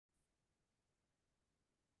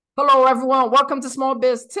Hello, everyone. Welcome to Small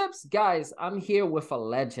Biz Tips. Guys, I'm here with a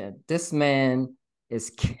legend. This man is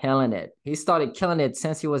killing it. He started killing it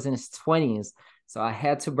since he was in his 20s. So I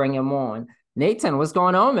had to bring him on. Nathan, what's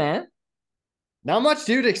going on, man? Not much,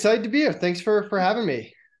 dude. Excited to be here. Thanks for having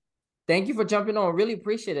me. Thank you for jumping on. Really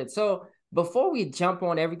appreciate it. So before we jump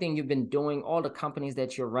on everything you've been doing, all the companies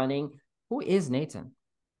that you're running, who is Nathan?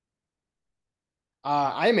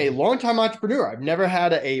 I am a longtime entrepreneur. I've never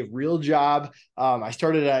had a real job. I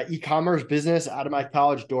started an e-commerce business out of my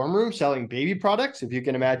college dorm room selling baby products. If you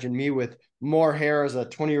can imagine me with more hair as a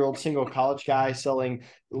 20-year-old single college guy selling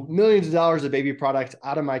millions of dollars of baby products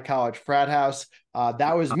out of my college frat house.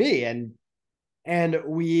 That was me. And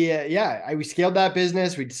we scaled that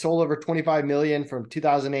business. We sold over 25 million from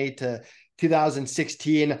 2008 to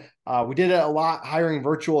 2016. We did it a lot hiring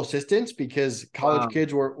virtual assistants because college Wow.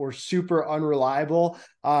 kids were super unreliable.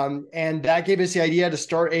 And that gave us the idea to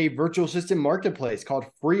start a virtual assistant marketplace called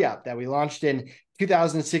FreeUp that we launched in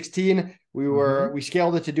 2016. We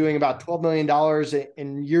scaled it to doing about $12 million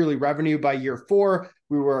in yearly revenue by year four.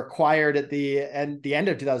 We were acquired at the end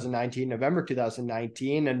of 2019, November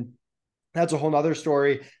 2019, and that's a whole nother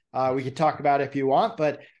story. We could talk about it if you want,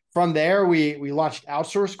 but from there we launched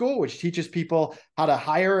Outsource School, which teaches people how to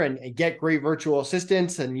hire and get great virtual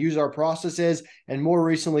assistants and use our processes. And more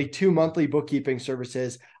recently, two monthly bookkeeping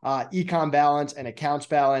services, Ecom Balance and Accounts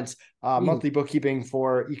Balance, Mm. monthly bookkeeping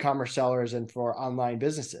for e-commerce sellers and for online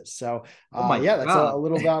businesses. So Oh my yeah, that's a God.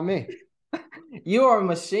 little about me. You are a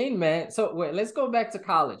machine, man. So wait, let's go back to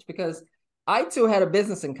college because I too had a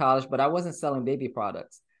business in college, but I wasn't selling baby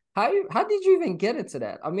products. How did you even get into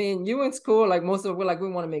that? I mean, you in school, like most of it, we're like, we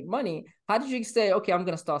want to make money. How did you say, okay, I'm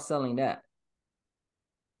gonna start selling that?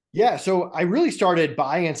 Yeah, so I really started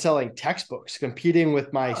buying and selling textbooks, competing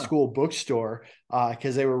with my Huh. school bookstore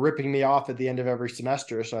because they were ripping me off at the end of every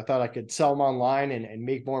semester. So I thought I could sell them online and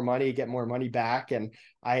make more money, get more money back. And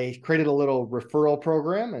I created a little referral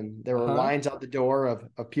program, and there were Uh-huh. lines out the door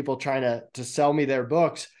of people trying to sell me their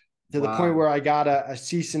books to the point Wow. where I got a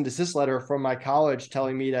cease and desist letter from my college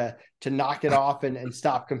telling me to knock it off and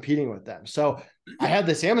stop competing with them. So I had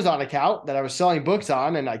this Amazon account that I was selling books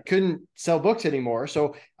on, and I couldn't sell books anymore.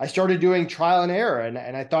 So I started doing trial and error.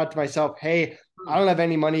 And I thought to myself, hey, I Hmm. don't have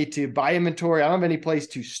any money to buy inventory. I don't have any place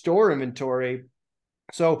to store inventory.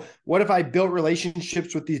 So what if I built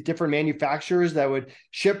relationships with these different manufacturers that would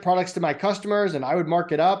ship products to my customers, and I would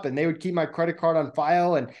mark it up, and they would keep my credit card on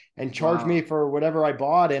file and charge me Wow. for whatever I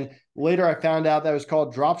bought. And later I found out that was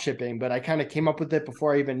called drop shipping, but I kind of came up with it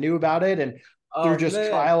before I even knew about it. And through Oh just man,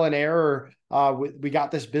 trial and error, we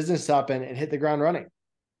got this business up and hit the ground running.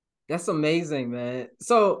 that's amazing, man.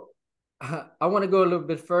 So I want to go a little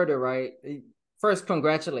bit further, right? First,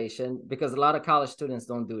 congratulations, because a lot of college students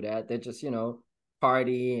don't do that. They're just,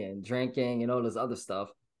 party and drinking and all this other stuff.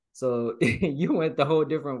 So you went the whole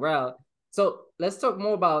different route. So let's talk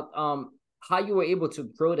more about how you were able to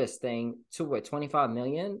grow this thing to what, 25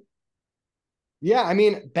 million? Yeah, I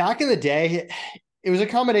mean, back in the day, it was a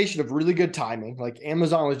combination of really good timing. Like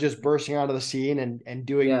Amazon was just bursting out of the scene and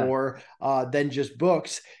doing Yeah. more than just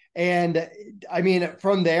books. And I mean,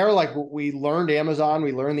 from there, like we learned Amazon,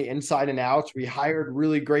 we learned the inside and outs. We hired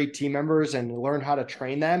really great team members and learned how to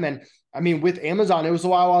train them. And I mean, with Amazon, it was the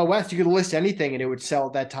Wild Wild West. You could list anything and it would sell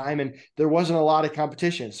at that time, and there wasn't a lot of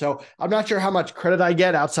competition. So I'm not sure how much credit I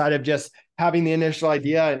get outside of just having the initial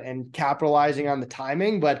idea and capitalizing on the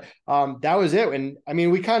timing, but that was it. And I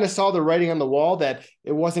mean, we kind of saw the writing on the wall that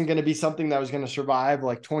it wasn't going to be something that was going to survive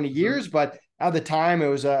like 20 years, Mhm. but at the time, it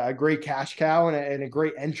was a great cash cow and a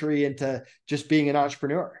great entry into just being an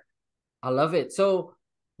entrepreneur. I love it. So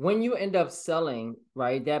when you end up selling,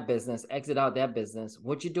 right, that business, exit out that business,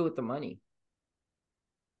 what'd you do with the money?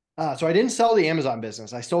 So I didn't sell the Amazon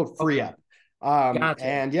business. I sold Free Okay. Up. Gotcha.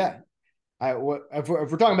 And yeah, if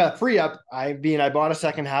we're talking about free up, I bought a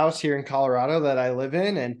second house here in Colorado that I live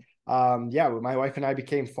in, and yeah, my wife and I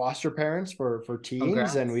became foster parents for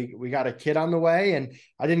teens, and Congrats. we got a kid on the way. And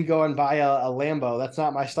I didn't go and buy a Lambo. That's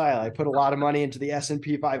not my style. I put a lot of money into the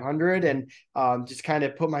S&P 500 and just kind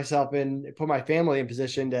of put my family in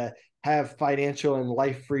position to have financial and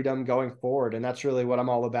life freedom going forward. And that's really what I'm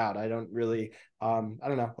all about. I don't really I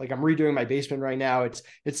don't know, like I'm redoing my basement right now. It's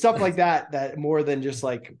stuff like that more than just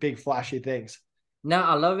like big flashy things. No,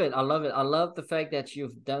 I love it. I love it. I love the fact that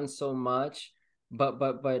you've done so much, but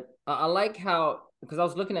I like how, because I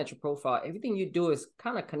was looking at your profile, everything you do is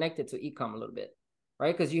kind of connected to ecom a little bit,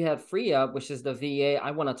 right? Because you had Free Up, which is the VA. I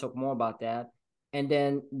want to talk more about that, and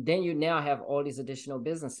then you now have all these additional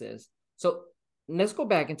businesses. So let's go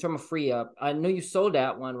back in terms of Free Up. I know you sold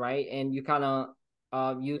that one, right? And you kind of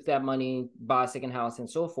used that money, buy a second house, and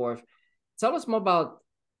so forth. Tell us more about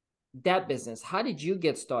that business, how did you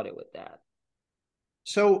get started with that?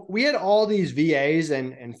 So we had all these VAs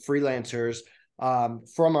and freelancers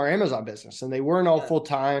from our Amazon business, and they weren't all Yeah. full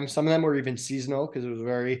time. Some of them were even seasonal because it was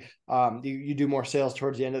very you do more sales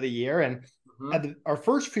towards the end of the year. And Mm-hmm. our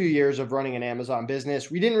first few years of running an Amazon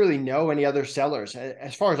business, we didn't really know any other sellers.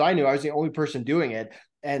 As far as I knew, I was the only person doing it,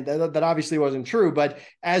 and that obviously wasn't true. But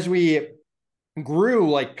as we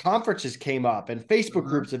grew, like conferences came up and Facebook Mm-hmm.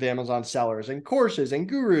 groups of Amazon sellers and courses and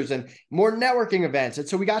gurus and more networking events. And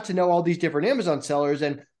so we got to know all these different Amazon sellers,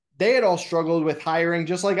 and they had all struggled with hiring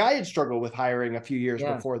just like I had struggled with hiring a few years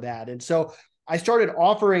Yeah. before that. And so I started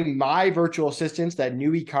offering my virtual assistants that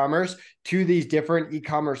knew e-commerce to these different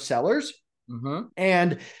e-commerce sellers. Mm-hmm.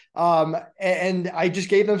 And I just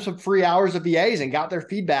gave them some free hours of VAs and got their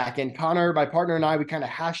feedback. And Connor, my partner, and I, we kind of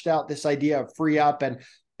hashed out this idea of free up, and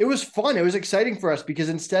it was fun. It was exciting for us because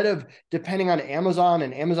instead of depending on Amazon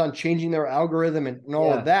and Amazon changing their algorithm and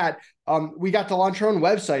all of Yeah. that, we got to launch our own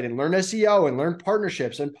website and learn SEO and learn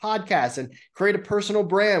partnerships and podcasts and create a personal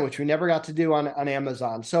brand, which we never got to do on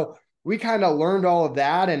Amazon. So we kind of learned all of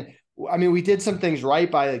that. And I mean, we did some things right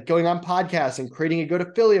by like going on podcasts and creating a good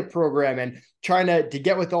affiliate program and trying to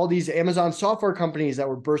get with all these Amazon software companies that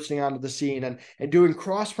were bursting onto the scene and doing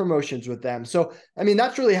cross promotions with them. So, I mean,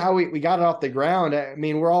 that's really how we got it off the ground. I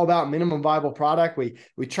mean, we're all about minimum viable product.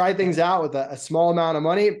 We tried things out with a small amount of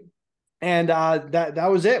money, and that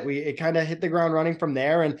was it. It kind of hit the ground running from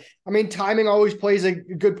there. And I mean, timing always plays a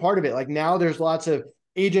good part of it. Like now there's lots of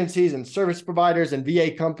agencies and service providers and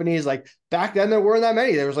VA companies. Like back then there weren't that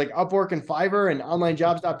many. There was like Upwork and Fiverr and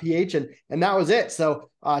onlinejobs.ph, and that was it. So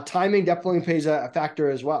timing definitely plays a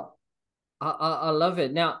factor as well. I love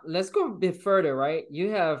it. Now let's go a bit further, right? You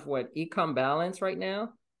have what, Ecom Balance right now,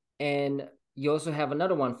 and you also have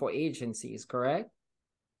another one for agencies, correct?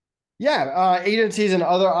 Yeah, agencies and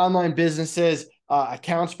other online businesses,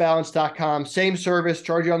 accountsbalance.com, same service,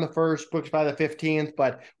 charge you on the first, books by the 15th.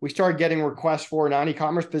 But we started getting requests for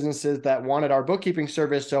non-e-commerce businesses that wanted our bookkeeping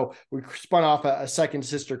service. So we spun off a second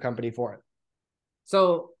sister company for it.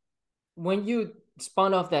 So when you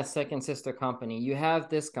spun off that second sister company, you have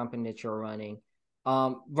this company that you're running.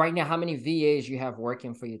 Right now, how many VAs you have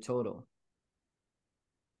working for you total?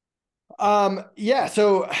 Yeah,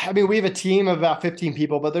 so I mean, we have a team of about 15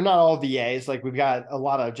 people, but they're not all VAs. Like we've got a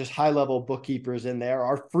lot of just high level bookkeepers in there.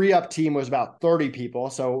 Our free up team was about 30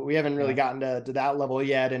 people. So we haven't really Yeah. gotten to that level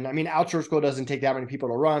yet. And I mean, Outsource School doesn't take that many people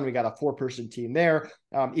to run. We got a 4-person team there.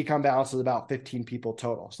 Ecom Balance is about 15 people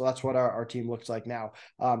total. So that's what our team looks like now.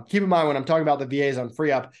 Keep in mind, when I'm talking about the VAs on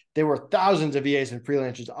free up, there were thousands of VAs and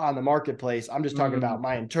freelancers on the marketplace. I'm just talking about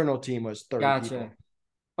my internal team was 30 people. Gotcha.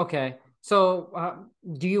 Okay. So,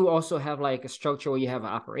 do you also have like a structure where you have an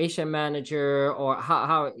operation manager, or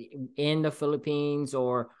how in the Philippines,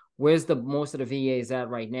 or where's the most of the VAs at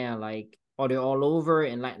right now? Like, are they all over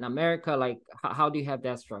in Latin America? Like, how do you have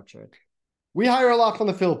that structured? We hire a lot from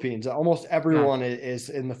the Philippines. Almost everyone Gotcha. is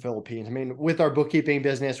in the Philippines. I mean, with our bookkeeping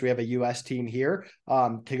business, we have a U.S. team here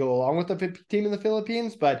to go along with the team in the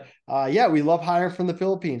Philippines. But yeah, we love hiring from the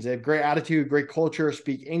Philippines. They have great attitude, great culture,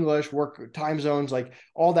 speak English, work time zones, like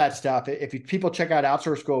all that stuff. If people check out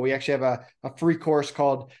Outsource School, we actually have a free course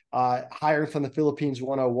called Hiring from the Philippines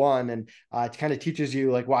 101. And it kind of teaches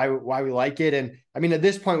you like why we like it. And I mean, at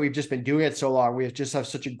this point, we've just been doing it so long. We just have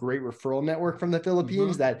such a great referral network from the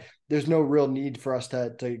Philippines Mm-hmm. that there's no real need for us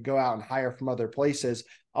to go out and hire from other places.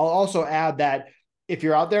 I'll also add that if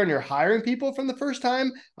you're out there and you're hiring people from the first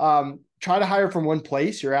time, try to hire from one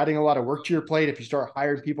place. You're adding a lot of work to your plate if you start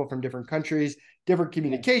hiring people from different countries, different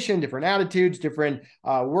communication, different attitudes, different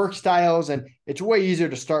work styles. And it's way easier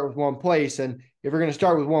to start with one place. And if you're going to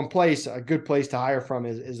start with one place, a good place to hire from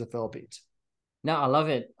is the Philippines. No, I love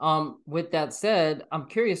it. With that said, I'm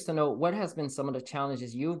curious to know what has been some of the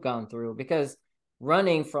challenges you've gone through, because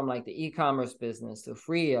running from like the e-commerce business to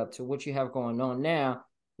free up to what you have going on now,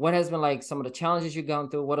 what has been like some of the challenges you've gone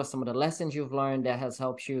through? What are some of the lessons you've learned that has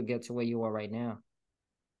helped you get to where you are right now?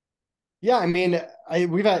 Yeah, I mean,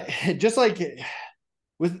 we've had just like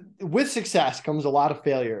with success comes a lot of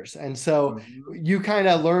failures, and so Mm-hmm. you kind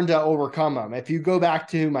of learn to overcome them. If you go back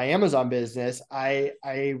to my Amazon business, I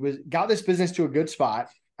got this business to a good spot.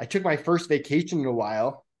 I took my first vacation in a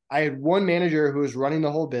while. I had one manager who was running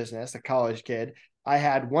the whole business, a college kid. I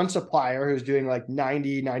had one supplier who was doing like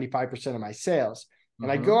 90-95% of my sales.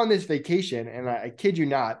 And I go Mm-hmm. on this vacation, and I kid you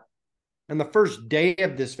not, on the first day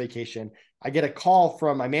of this vacation, I get a call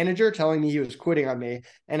from my manager telling me he was quitting on me,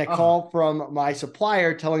 and a Oh, call from my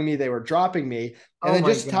supplier telling me they were dropping me. And oh then my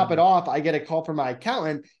just to top it God. off, I get a call from my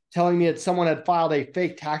accountant telling me that someone had filed a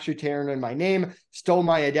fake tax return in my name, stole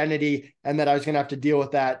my identity, and that I was going to have to deal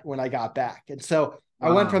with that when I got back. And so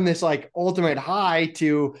I went Wow. from this like ultimate high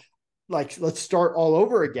to like, let's start all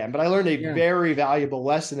over again. But I learned a Yeah. very valuable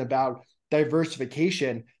lesson about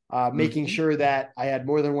diversification, making Mhm. sure that I had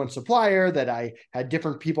more than one supplier, that I had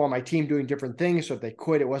different people on my team doing different things. So if they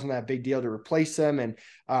quit, it wasn't that big deal to replace them.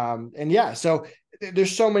 And yeah, so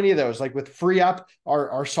there's so many of those. Like with FreeUp,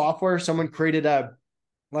 our software, someone created a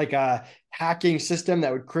hacking system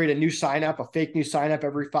that would create a new sign up, a fake new sign up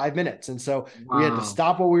every 5 minutes. And so we had to Wow.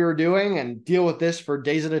 stop what we were doing and deal with this for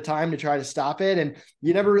days at a time to try to stop it. And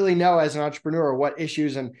you never really know as an entrepreneur what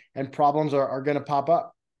issues and problems are going to pop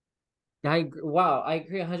up. Wow, I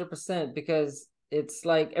agree 100% because it's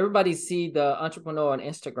like everybody see the entrepreneur on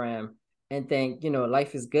Instagram and think,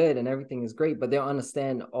 life is good and everything is great, but they don't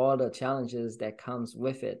understand all the challenges that comes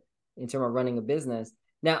with it in terms of running a business.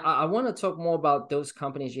 Now, I want to talk more about those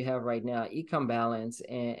companies you have right now, Ecom Balance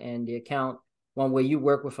and the account one where you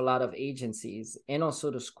work with a lot of agencies and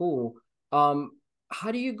also the school. Um,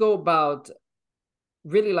 how do you go about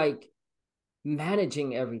really like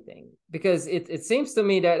managing everything? Because it seems to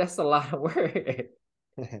me that that's a lot of work.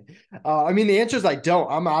 I mean, the answer is I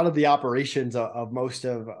don't. I'm out of the operations of most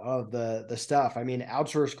of the stuff. I mean,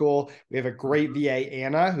 outsource school, we have a great Mhm. VA,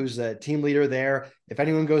 Anna, who's a team leader there. If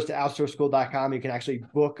anyone goes to outsourceschool.com, you can actually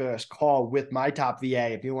book a call with my top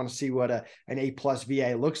VA if you want to see what an A+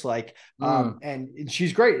 VA looks like. Mm. And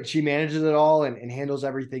she's great. She manages it all and handles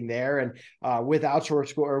everything there. And with outsource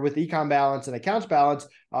school or with Econ Balance and Accounts Balance,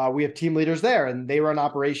 we have team leaders there and they run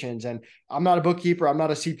operations. And I'm not a bookkeeper. I'm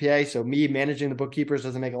not a CPA. So me managing the bookkeepers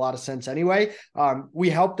doesn't make a lot of sense anyway. We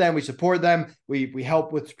help them. We support them. We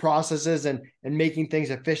help with processes and making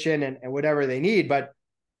things efficient and whatever they need. But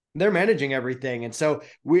they're managing everything. And so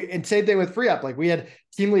and same thing with FreeUp. Like we had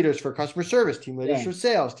team leaders for customer service, team leaders Yeah. for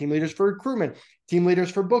sales, team leaders for recruitment, team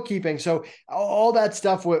leaders for bookkeeping. So all that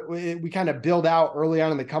stuff we kind of build out early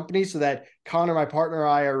on in the company so that Connor, my partner, and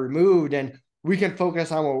I are removed and we can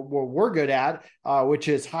focus on what we're good at, which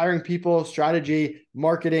is hiring people, strategy,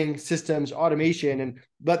 marketing, systems, automation, and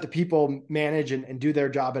let the people manage and do their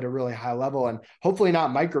job at a really high level and hopefully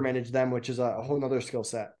not micromanage them, which is a whole nother skill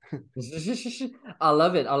set. I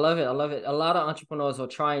love it. I love it. I love it. A lot of entrepreneurs are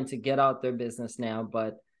trying to get out their business now,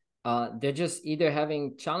 but they're just either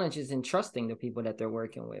having challenges in trusting the people that they're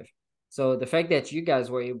working with. So the fact that you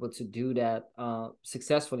guys were able to do that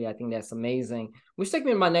successfully, I think that's amazing. Which takes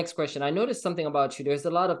me to my next question. I noticed something about you. There's a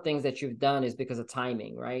lot of things that you've done is because of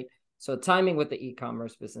timing, right? So timing with the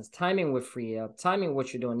e-commerce business, timing with free up, timing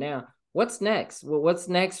what you're doing now. What's next? Well, what's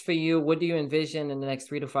next for you? What do you envision in the next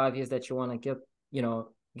 3 to 5 years that you want to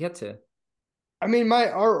get to? I mean,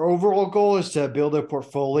 our overall goal is to build a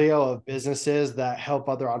portfolio of businesses that help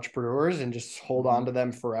other entrepreneurs and just hold on to Mhm.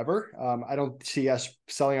 them forever. I don't see us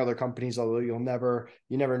selling other companies, although you never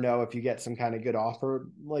know if you get some kind of good offer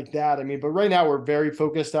like that. I mean, but right now we're very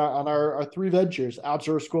focused on our three ventures: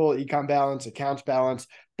 outsource school, econ balance, accounts balance.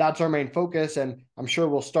 That's our main focus, and I'm sure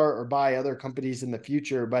we'll start or buy other companies in the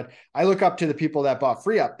future. But I look up to the people that bought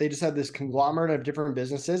FreeUp. They just have this conglomerate of different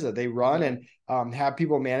businesses that they run, Yeah, and have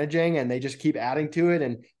people managing and they just keep adding to it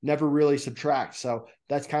and never really subtract. So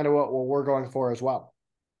that's kind of what we're going for as well.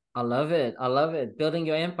 I love it. I love it. Building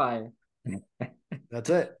your empire. That's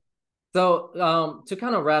it. So, to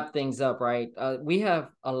kind of wrap things up, right? We have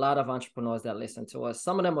a lot of entrepreneurs that listen to us.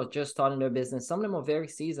 Some of them are just starting their business. Some of them are very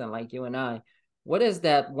seasoned, like you and I. What is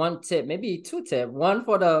that one tip, maybe two tip, one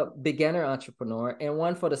for the beginner entrepreneur and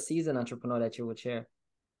one for the seasoned entrepreneur that you would share?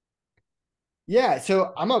 Yeah,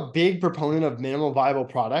 so I'm a big proponent of minimal viable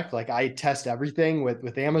product. Like I test everything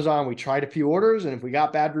with Amazon. We tried a few orders, and if we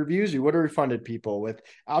got bad reviews, we would have refunded people. With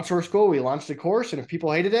Outsource School, we launched a course, and if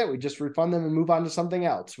people hated it, we just refund them and move on to something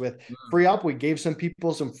else. With Mm. Free Up, we gave some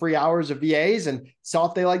people some free hours of VAs and saw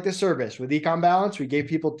if they liked the service. With Econ Balance, we gave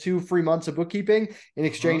people 2 free months of bookkeeping in Uh-huh.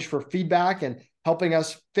 exchange for feedback and helping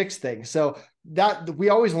us fix things. So that we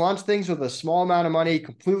always launch things with a small amount of money,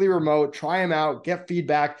 completely remote, try them out, get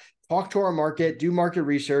feedback, talk to our market, do market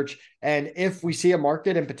research. And if we see a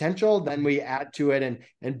market and potential, then we add to it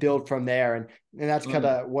and build from there. And that's kind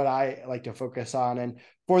Mm. of what I like to focus on. And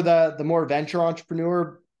for the more venture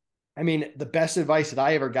entrepreneur, I mean, the best advice that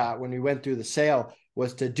I ever got when we went through the sale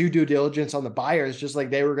was to do due diligence on the buyers, just like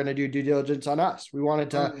they were going to do due diligence on us. We wanted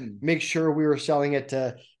to Mm. make sure we were selling it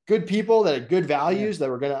to good people that had good Yeah. values, that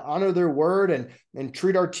were going to honor their word and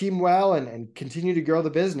treat our team well and continue to grow the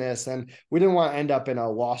business. And we didn't want to end up in a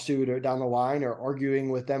lawsuit or down the line or arguing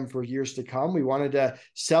with them for years to come. We wanted to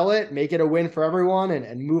sell it, make it a win for everyone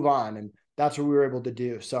and move on. And that's what we were able to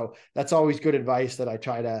do. So that's always good advice that I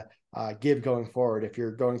try to give going forward if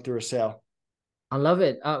you're going through a sale. I love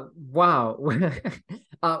it. Wow.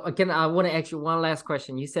 Again, I want to ask you one last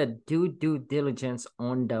question. You said do due diligence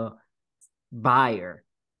on the buyer.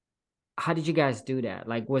 How did you guys do that?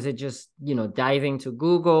 Like, was it just, diving to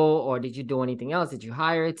Google, or did you do anything else? Did you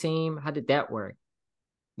hire a team? How did that work?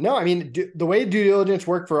 No, I mean, the way due diligence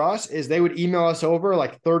worked for us is they would email us over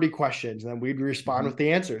like 30 questions and then we'd respond Mhm. with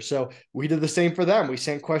the answers. So we did the same for them. We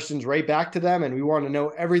sent questions right back to them and we want to know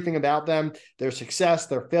everything about them, their success,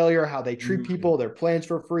 their failure, how they treat Mm. people, their plans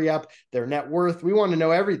for free up, their net worth. We want to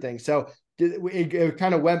know everything. So it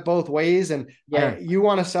kind of went both ways. And Yeah. you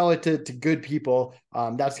want to sell it to good people.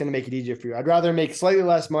 That's going to make it easier for you. I'd rather make slightly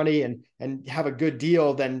less money and have a good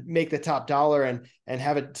deal than make the top dollar and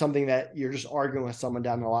have it something that you're just arguing with someone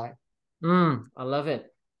down the line. I love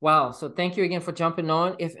it. Wow. So thank you again for jumping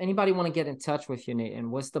on. If anybody want to get in touch with you, Nate,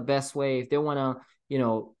 and what's the best way if they want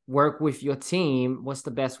to, work with your team, what's the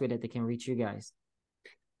best way that they can reach you guys?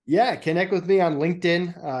 Yeah, connect with me on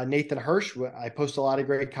LinkedIn, Nathan Hirsch. I post a lot of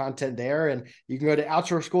great content there. And you can go to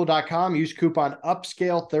outsourceschool.com, use coupon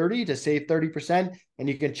upscale30 to save 30%. And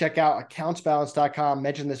you can check out accountsbalance.com,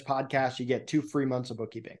 mention this podcast, you get 2 free months of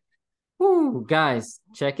bookkeeping. Woo, guys,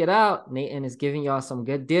 check it out. Nathan is giving y'all some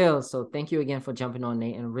good deals. So thank you again for jumping on,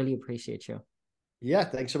 Nathan. Really appreciate you. Yeah,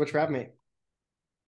 thanks so much for having me.